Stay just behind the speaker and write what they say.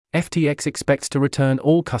FTX expects to return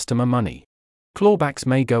all customer money. Clawbacks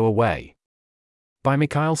may go away. By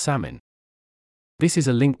Mikhail Samin. This is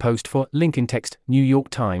a link post for Link in Text, New York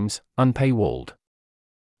Times, unpaywalled.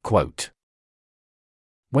 Quote: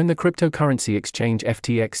 when the cryptocurrency exchange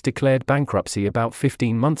FTX declared bankruptcy about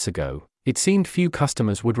 15 months ago, it seemed few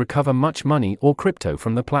customers would recover much money or crypto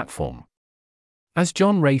from the platform. As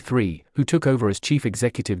John Ray III, who took over as chief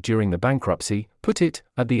executive during the bankruptcy, put it,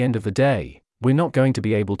 at the end of the day, we're not going to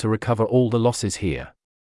be able to recover all the losses here.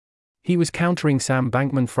 He was countering Sam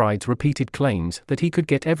Bankman-Fried's repeated claims that he could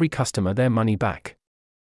get every customer their money back.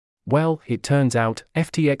 Well, it turns out,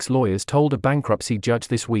 FTX lawyers told a bankruptcy judge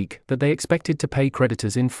this week that they expected to pay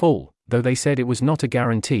creditors in full, though they said it was not a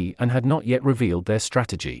guarantee and had not yet revealed their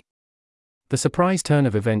strategy. The surprise turn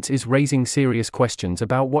of events is raising serious questions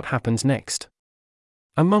about what happens next.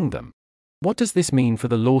 Among them, what does this mean for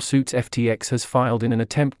the lawsuits FTX has filed in an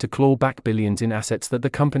attempt to claw back billions in assets that the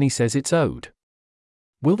company says it's owed?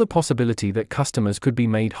 Will the possibility that customers could be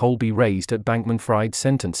made whole be raised at Bankman-Fried's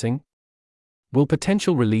sentencing? Will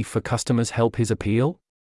potential relief for customers help his appeal?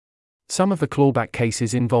 Some of the clawback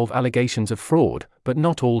cases involve allegations of fraud, but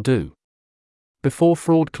not all do. Before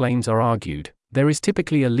fraud claims are argued, there is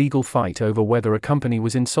typically a legal fight over whether a company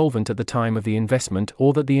was insolvent at the time of the investment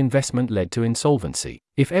or that the investment led to insolvency.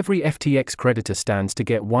 If every FTX creditor stands to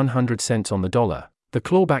get 100 cents on the dollar, the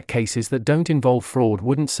clawback cases that don't involve fraud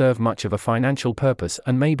wouldn't serve much of a financial purpose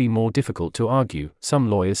and may be more difficult to argue, some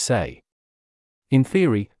lawyers say. In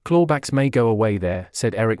theory, clawbacks may go away there,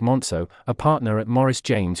 said Eric Monceau, a partner at Morris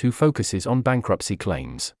James who focuses on bankruptcy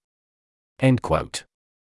claims. End quote.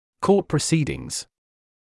 Court proceedings.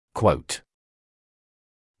 Quote: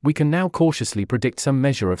 we can now cautiously predict some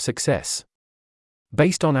measure of success.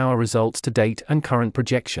 Based on our results to date and current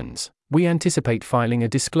projections, we anticipate filing a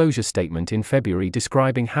disclosure statement in February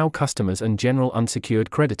describing how customers and general unsecured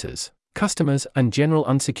creditors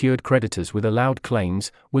with allowed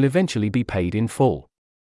claims will eventually be paid in full.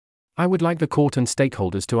 I would like the court and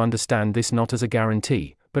stakeholders to understand this not as a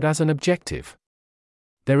guarantee, but as an objective.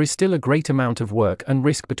 There is still a great amount of work and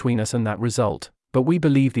risk between us and that result, but we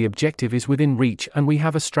believe the objective is within reach and we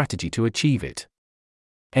have a strategy to achieve it.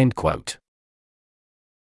 End quote.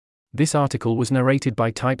 This article was narrated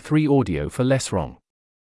by Type 3 Audio for Less Wrong.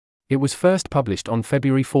 It was first published on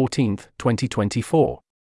February 14, 2024.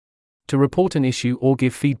 To report an issue or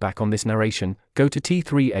give feedback on this narration, go to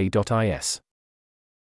t3a.is.